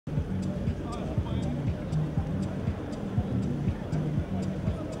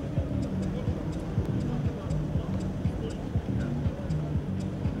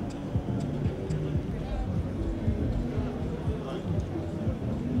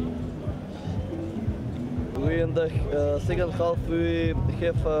We in the second half we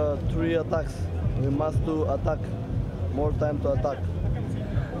have 3 attacks. We must to attack, more time to attack.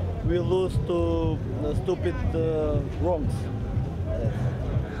 We lose to stupid wrongs.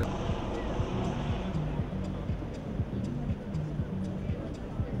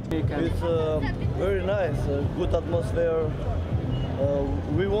 It's very nice, good atmosphere.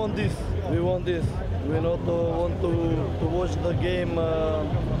 We want this. We want this. We not want to watch the game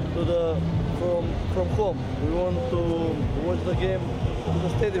from home. We want to watch the game to the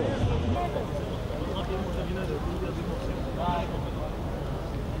stadium.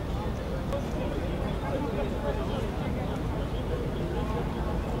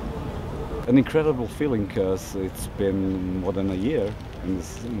 An incredible feeling because it's been more than a year in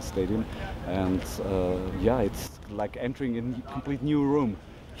the stadium, and yeah, it's like entering a complete new room.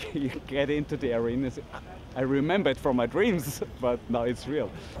 You get into the arena. I remember it from my dreams, but now it's real.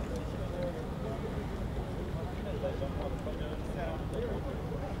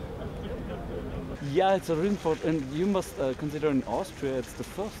 Yeah, it's a real sport, and you must consider in Austria it's the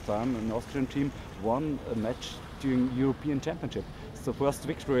first time an Austrian team won a match during European Championship. It's the first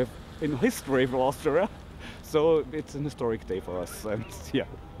victory in history for Austria, so it's an historic day for us, and yeah,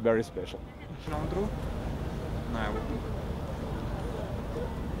 very special. Não,